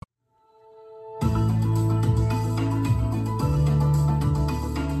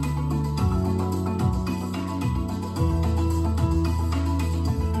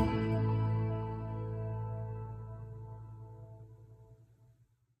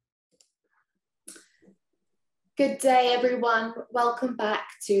Good day, everyone. Welcome back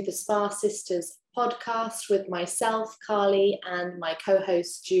to the Spa Sisters podcast with myself, Carly, and my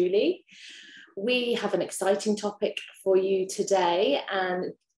co-host, Julie. We have an exciting topic for you today,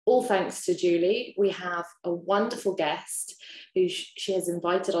 and all thanks to Julie, we have a wonderful guest who she has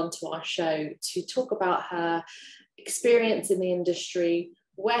invited onto our show to talk about her experience in the industry,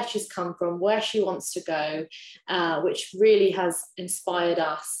 where she's come from, where she wants to go, which really has inspired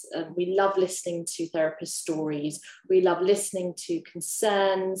us. We love listening to therapist stories. We love listening to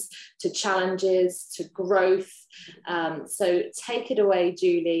concerns, to challenges, to growth. So take it away,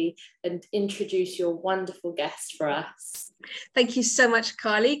 Julie, and introduce your wonderful guest for us. Thank you so much,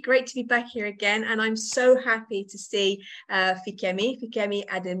 Carly. Great to be back here again. And I'm so happy to see Fikemi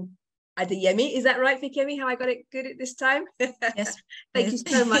Adeyemi. Is that right, Fikemi? How I got it good at this time? Yes. Thank you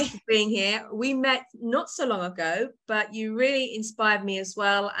so much for being here. We met not so long ago, but you really inspired me as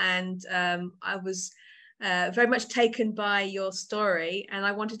well. And I was very much taken by your story, and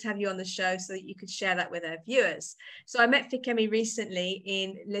I wanted to have you on the show so that you could share that with our viewers. So I met Fikemi recently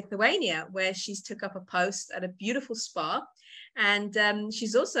in Lithuania, where she's took up a post at a beautiful spa. And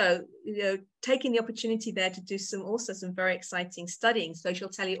she's also, taking the opportunity there to do some very exciting studying. So she'll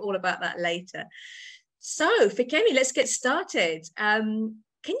tell you all about that later. So Fikemi, let's get started. Can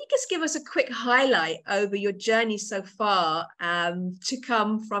you just give us a quick highlight over your journey so far to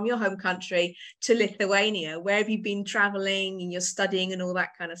come from your home country to Lithuania? Where have you been traveling and you're studying and all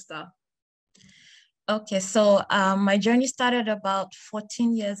that kind of stuff? Okay, so my journey started about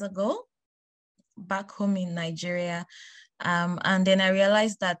 14 years ago, back home in Nigeria. And then I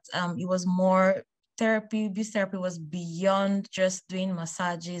realized that it was more therapy. This therapy was beyond just doing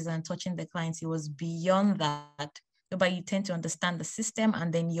massages and touching the clients. It was beyond that. But you tend to understand the system,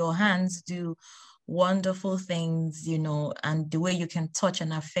 and then your hands do wonderful things, and the way you can touch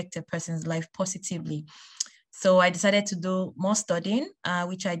and affect a person's life positively. So I decided to do more studying,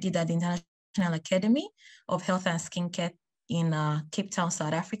 which I did at the International Academy of Health and Skincare in Cape Town,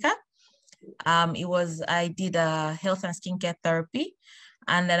 South Africa. I did health and skincare therapy,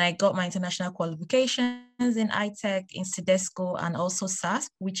 and then I got my international qualifications in ITEC, in CIDESCO, and also SAAHSP,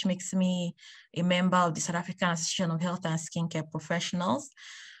 which makes me a member of the South African Association of Health and Skincare Professionals.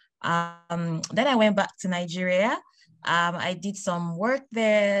 Then I went back to Nigeria. I did some work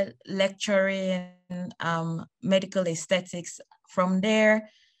there, lecturing, medical aesthetics. From there,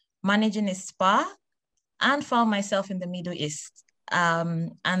 managing a spa, and found myself in the Middle East.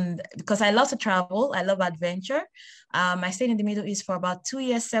 And because I love to travel, I love adventure. I stayed in the Middle East for about 2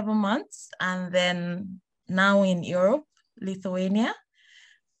 years, 7 months, and then now in Europe, Lithuania,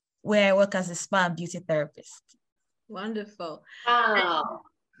 where I work as a spa and beauty therapist. Wonderful. Wow.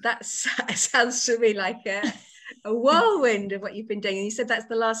 That sounds to me like a whirlwind of what you've been doing. And you said that's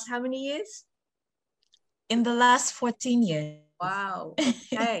the last how many years? In the last 14 years. Wow.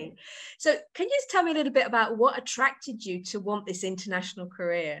 Okay. So can you just tell me a little bit about what attracted you to want this international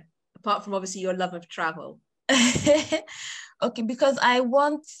career, apart from obviously your love of travel? Okay, because I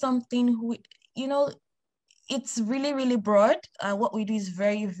want something, it's really, really broad. What we do is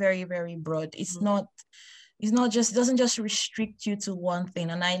very, very, very broad. It doesn't just restrict you to one thing.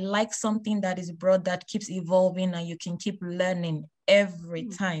 And I like something that is broad, that keeps evolving, and you can keep learning every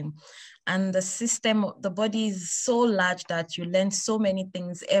time. And the body is so large that you learn so many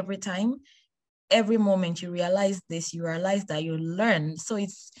things every time. Every moment you realize that you learn. So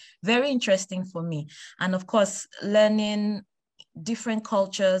it's very interesting for me. And of course, learning different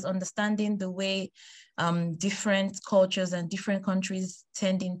cultures, understanding the way different cultures and different countries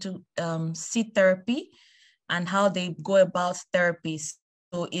tending to see therapy and how they go about therapy.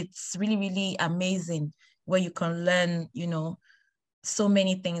 So it's really, really amazing where you can learn, so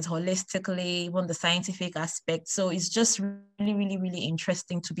many things holistically, even the scientific aspect. So it's just really, really, really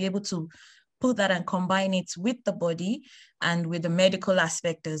interesting to be able to put that and combine it with the body and with the medical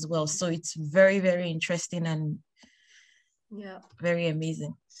aspect as well. So it's very, very interesting and very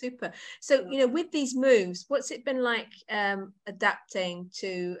amazing. Super. So, with these moves, what's it been like adapting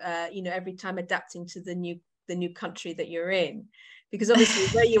to, every time adapting to the new country that you're in? Because obviously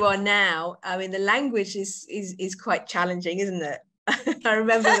where you are now, the language is quite challenging, isn't it? I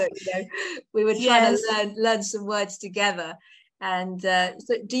remember that we were trying to learn some words together. And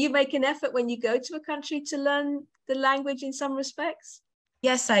so do you make an effort when you go to a country to learn the language in some respects?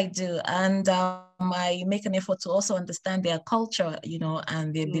 Yes, I do. And I make an effort to also understand their culture,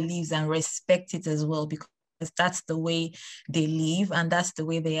 and their beliefs, and respect it as well, because that's the way they live, and that's the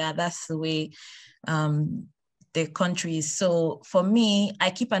way they are. That's the way the countries. So for me,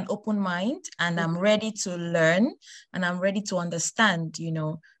 I keep an open mind, and I'm ready to learn, and I'm ready to understand, you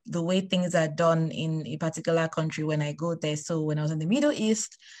know, the way things are done in a particular country when I go there. So when I was in the Middle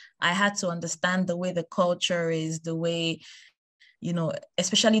East, I had to understand the way the culture is, the way, you know,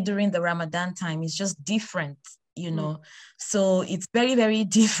 especially during the Ramadan time, it's just different, you know. So it's very, very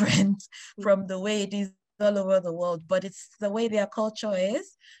different from the way it is all over the world, but it's the way their culture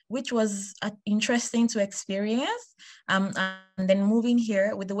is, which was interesting to experience. And then moving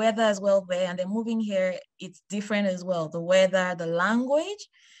here with the weather as well there, and then moving here, it's different as well. The weather, the language,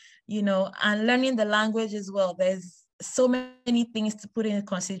 you know, and learning the language as well. There's so many things to put in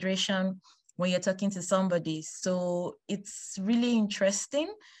consideration when you're talking to somebody. So it's really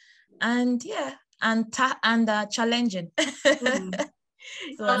interesting, and yeah, and challenging.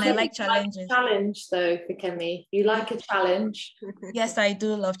 So, and I like challenges. Challenge though, Fikemi. You like a challenge? Yes, I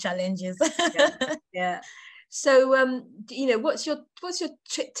do love challenges. Yeah. So, you know, what's your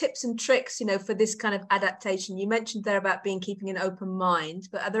tips and tricks, you know, for this kind of adaptation? You mentioned there about keeping an open mind,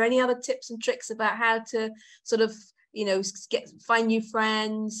 but are there any other tips and tricks about how to sort of, you know, find new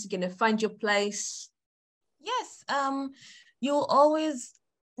friends, you know, find your place? Yes. You always,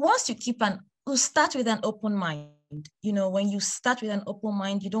 once you start with an open mind. You know, when you start with an open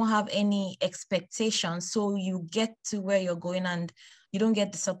mind, you don't have any expectations. So you get to where you're going, and you don't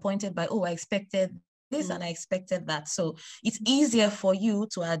get disappointed by, oh, I expected this and I expected that. So it's easier for you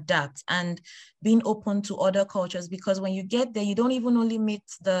to adapt and being open to other cultures, because when you get there, you don't even only meet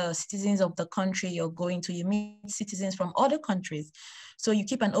the citizens of the country you're going to, you meet citizens from other countries. So you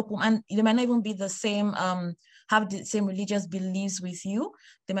keep an open, and they might not even be the same, have the same religious beliefs with you.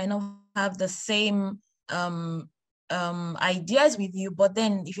 They might not have the same ideas with you, but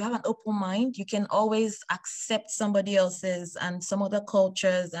then if you have an open mind, you can always accept somebody else's and some other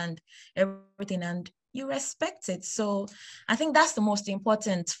cultures and everything, and you respect it. So I think that's the most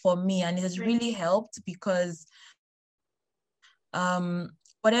important for me, and it has really helped, because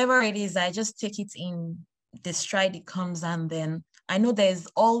whatever it is, I just take it in the stride it comes, and then I know there's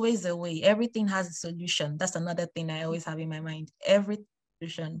always a way. Everything has a solution. That's another thing I always have in my mind. Every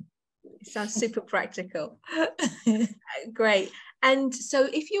solution. It sounds super practical. Great. And so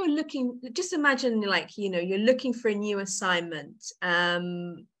if you're looking, just imagine, like, you know, you're looking for a new assignment.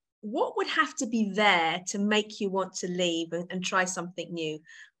 What would have to be there to make you want to leave and try something new?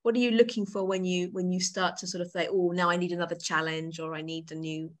 What are you looking for when you start to sort of say, oh, now I need another challenge, or I need a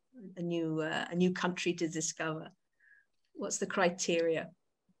new country to discover? What's the criteria?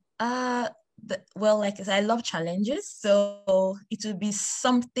 Well, like I said, I love challenges. So it would be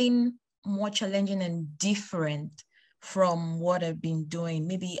something more challenging and different from what I've been doing,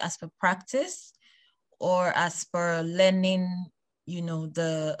 maybe as per practice or as per learning, you know,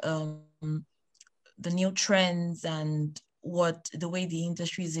 the new trends and the way the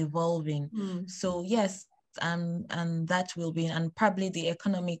industry is evolving. So yes, and that will be, and probably the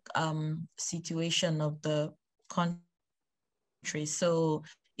economic situation of the country. So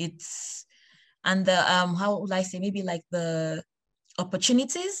it's, and the how would I say, maybe like the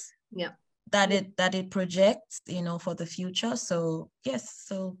opportunities that it projects, you know, for the future. So yes,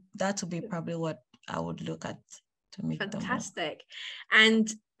 so that would be probably what I would look at to make fantastic.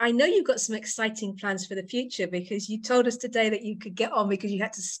 And I know you've got some exciting plans for the future, because you told us today that you could get on because you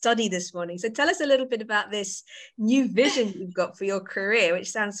had to study this morning. So tell us a little bit about this new vision you've got for your career,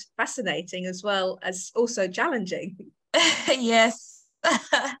 which sounds fascinating as well as also challenging. Yes.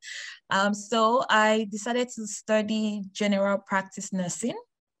 So I decided to study general practice nursing,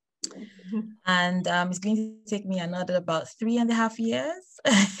 and it's going to take me another about 3.5 years.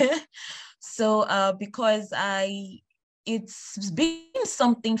 So because it's been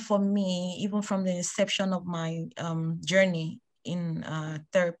something for me, even from the inception of my journey in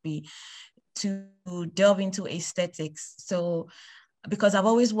therapy, to delve into aesthetics. So because I've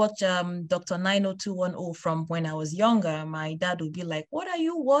always watched Dr. 90210 from when I was younger. My dad would be like, what are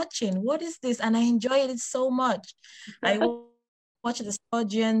you watching? What is this? And I enjoyed it so much. I watch the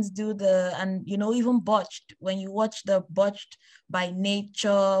surgeons do and you know, even botched, when you watch the botched by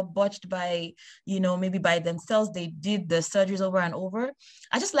nature, botched by, you know, maybe by themselves, they did the surgeries over and over.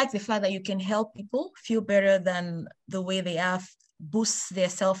 I just like the fact that you can help people feel better than the way they are, boost their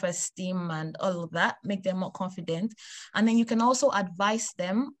self-esteem and all of that, make them more confident. And then you can also advise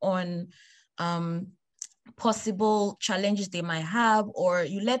them on possible challenges they might have, or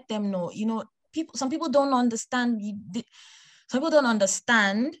you let them know, you know, some people don't understand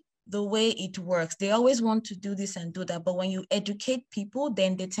the way it works. They always want to do this and do that, but when you educate people,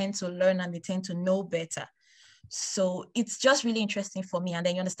 then they tend to learn and they tend to know better. So it's just really interesting for me. And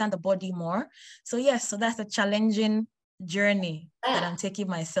then you understand the body more. So yes, so that's a challenging journey that I'm taking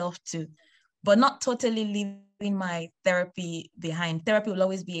myself to, but not totally leaving my therapy behind. Therapy will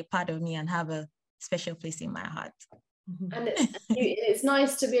always be a part of me and have a special place in my heart. And it's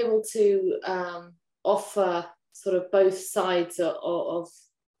nice to be able to offer sort of both sides of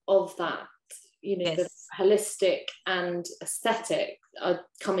that, you know, the holistic and aesthetic are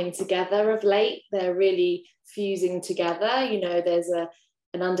coming together of late. They're really fusing together. You know, there's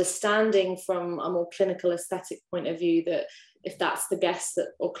an understanding from a more clinical aesthetic point of view that if that's the guest that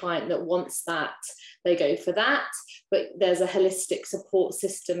or client that wants that, they go for that. But there's a holistic support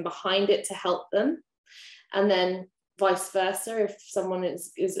system behind it to help them. And then vice versa, if someone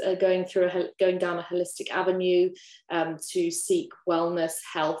is going down a holistic avenue to seek wellness,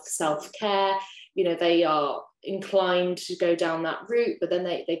 health, self-care, you know, they are inclined to go down that route, but then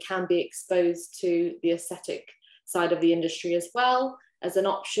they can be exposed to the aesthetic side of the industry as well as an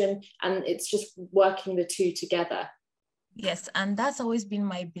option. And it's just working the two together. Yes, and that's always been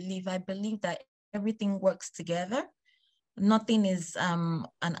my belief. I believe that everything works together. Nothing is an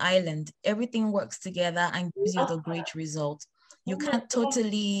island. Everything works together and gives you the great result. You can't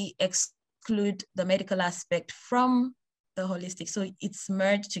totally exclude the medical aspect from the holistic. So it's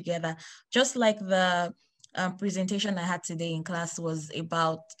merged together. Just like the presentation I had today in class was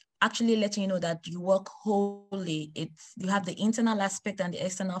about actually letting you know that you work wholly. You have the internal aspect and the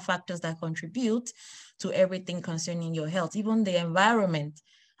external factors that contribute to everything concerning your health. Even the environment,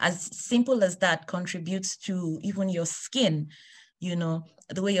 as simple as that, contributes to even your skin, you know,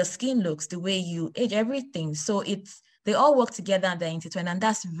 the way your skin looks, the way you age, everything. So they all work together and they're intertwined, and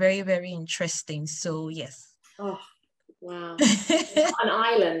that's very, very interesting. So yes. Oh, wow. An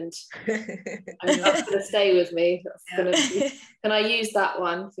island. That's going to stay with me. Can I use that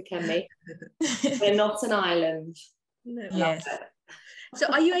one for Fikemi? We're not an island. No. Yes. So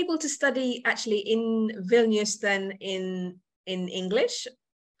are you able to study actually in Vilnius then in English?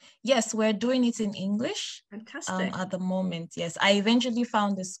 Yes, we're doing it in English. Fantastic. At the moment. Yes, I eventually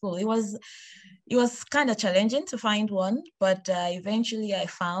found a school. It was kind of challenging to find one, but eventually I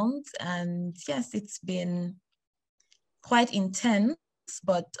found, and yes, it's been quite intense,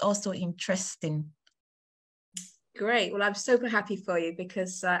 but also interesting. Great. Well, I'm super happy for you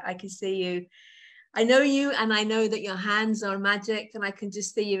because I can see you. I know you, and I know that your hands are magic, and I can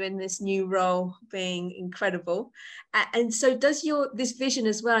just see you in this new role being incredible. And so does this vision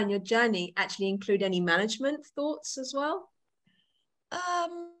as well and your journey actually include any management thoughts as well?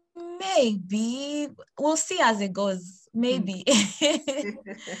 Maybe we'll see as it goes. Maybe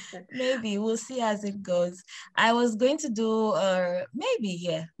maybe we'll see as it goes. I was going to do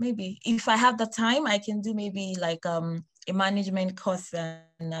maybe if I have the time I can do maybe like a management course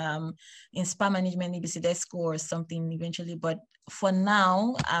and in spa management, maybe CIDESCO or something eventually, but for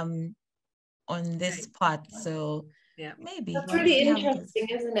now I'm on this part, so yeah, maybe. That's really interesting,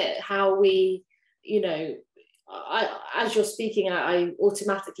 isn't it, how we, you know, as you're speaking, I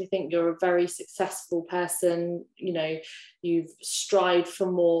automatically think you're a very successful person. You know, you've strived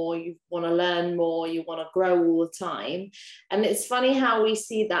for more, you want to learn more, you want to grow all the time. And it's funny how we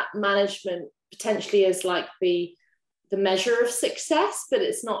see that management potentially as like the measure of success, but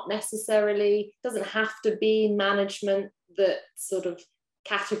it's not necessarily, doesn't have to be management that sort of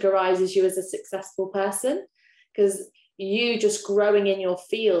categorizes you as a successful person, because you just growing in your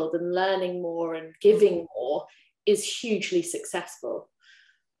field and learning more and giving more is hugely successful.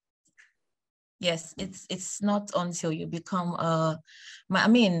 Yes, it's not until you become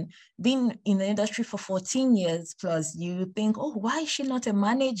being in the industry for 14 years plus, you think, oh, why is she not a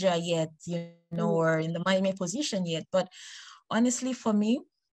manager yet, you know, or in the management position yet? But honestly, for me,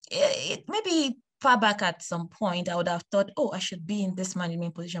 it maybe far back at some point, I would have thought, oh, I should be in this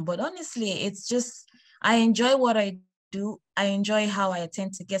management position. But honestly, it's just, I enjoy what I do. I enjoy how I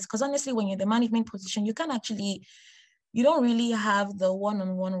attend to guests. Because honestly, when you're in the management position, you don't really have the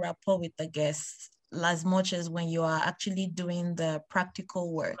one-on-one rapport with the guests as much as when you are actually doing the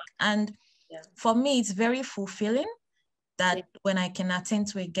practical work. And for me, it's very fulfilling that when I can attend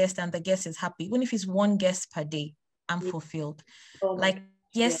to a guest and the guest is happy, even if it's one guest per day, I'm fulfilled. Like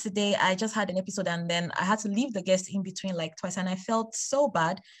yesterday, I just had an episode and then I had to leave the guest in between like twice, and I felt so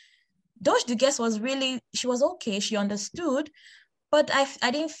bad. Though the guest she was okay, she understood, but I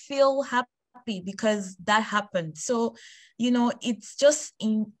didn't feel happy because that happened. So, you know, it's just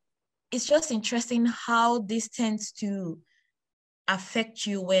interesting how this tends to affect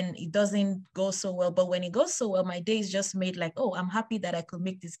you when it doesn't go so well. But when it goes so well, my day is just made like, oh, I'm happy that I could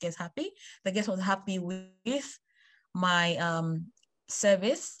make this guest happy. The guest was happy with my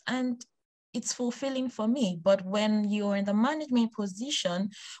service, and it's fulfilling for me. But when you're in the management position,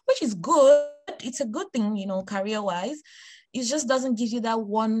 which is good, it's a good thing, you know, career-wise, it just doesn't give you that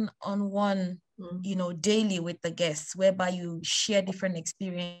one-on-one, you know, daily with the guests, whereby you share different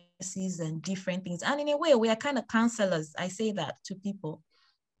experiences and different things. And in a way, we are kind of counselors. I say that to people.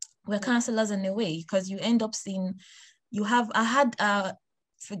 We're counselors in a way, because you end up seeing, I had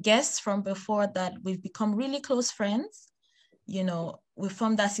guests from before that we've become really close friends. You know, we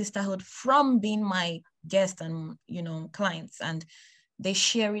formed that sisterhood from being my guests and, you know, clients, and they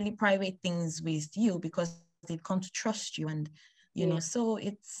share really private things with you because they've come to trust you, and, you know, so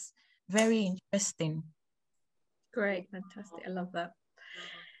it's very interesting. Great, fantastic. I love that.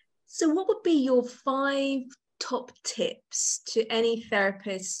 So what would be your 5 top tips to any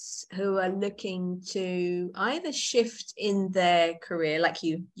therapists who are looking to either shift in their career like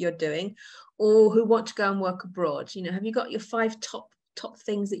you're doing, or who want to go and work abroad? You know, have you got your 5 top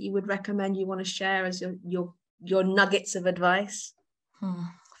things that you would recommend, you want to share as your nuggets of advice?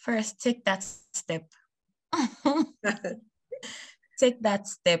 First, take that step. Take that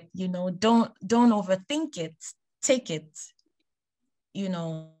step, you know, don't overthink it. Take it, you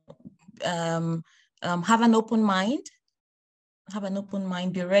know, have an open mind.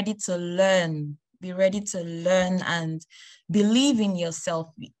 Be ready to learn and believe in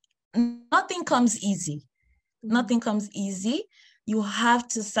yourself. Nothing comes easy. You have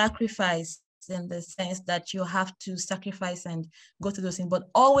to sacrifice, in the sense that you have to sacrifice and go through those things, but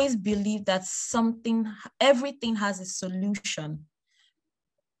always believe that everything has a solution.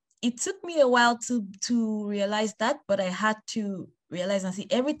 It took me a while to realize that, but I had to realize and see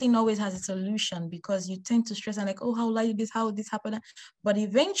everything always has a solution, because you tend to stress and like, oh, how will I do this? How will this happen? But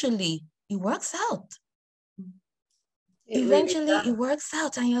eventually it works out. It works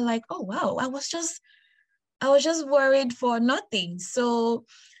out, and you're like, oh wow, I was just worried for nothing. So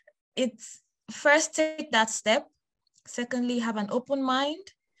it's first, take that step. Secondly, have an open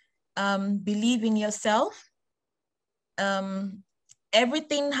mind. Believe in yourself.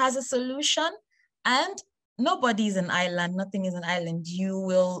 Everything has a solution, and nobody is an island. Nothing is an island. You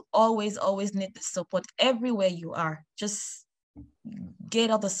will always need the support everywhere you are. Just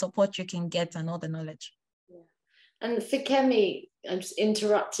get all the support you can get and all the knowledge. And Fikemi, I'm just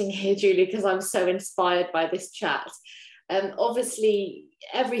interrupting here, Julie, because I'm so inspired by this chat. Obviously,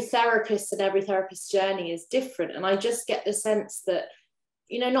 every therapist and every therapist's journey is different. And I just get the sense that,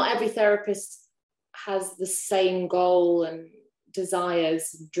 you know, not every therapist has the same goal and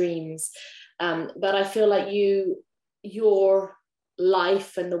desires, dreams. But I feel like your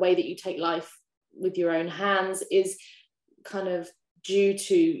life and the way that you take life with your own hands is kind of due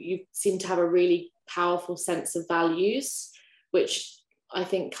to, you seem to have a really powerful sense of values, which I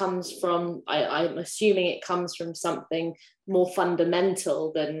think comes from, I'm assuming it comes from something more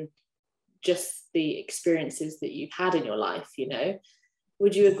fundamental than just the experiences that you've had in your life, you know.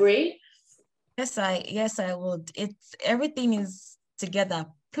 Would you agree? Yes, I would. It's everything is together,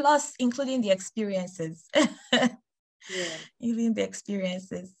 plus including the experiences. Even the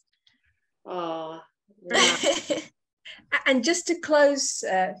experiences. Oh, yeah. And just to close,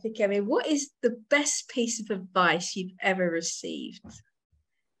 Fikemi, what is the best piece of advice you've ever received?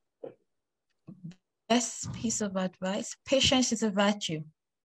 Best piece of advice? Patience is a virtue.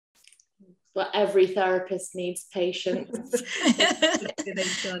 Well, every therapist needs patience. They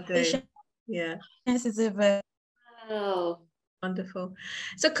sure do. Yeah. Patience is a virtue. Oh, wonderful.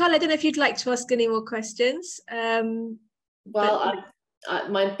 So, Carl, I don't know if you'd like to ask any more questions.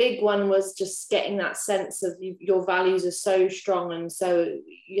 My big one was just getting that sense of your values are so strong, and so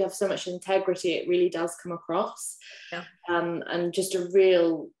you have so much integrity. It really does come across. Yeah. And just a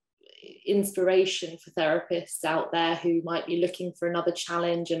real inspiration for therapists out there who might be looking for another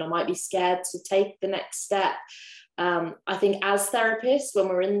challenge and might be scared to take the next step. I think as therapists, when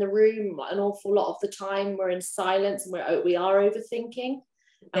we're in the room, an awful lot of the time we're in silence and we are overthinking,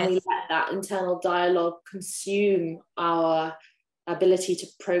 and we let that internal dialogue consume our ability to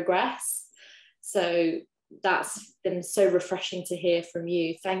progress. So that's been so refreshing to hear from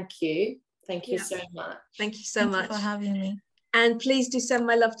you. Thank you so much. Thank you so much for having me. And please do send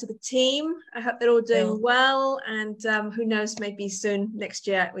my love to the team. I hope they're all doing well, and who knows, maybe soon next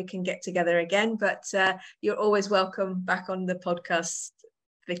year we can get together again, but you're always welcome back on the podcast,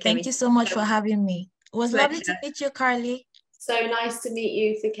 Fikemi. Thank you so much for having me. It was lovely to meet you, Carly. So nice to meet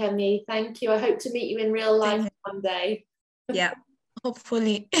you, Fikemi. Thank you. I hope to meet you in real life one day. Yeah.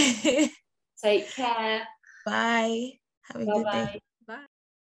 Hopefully. Take care. Bye. Have a good day.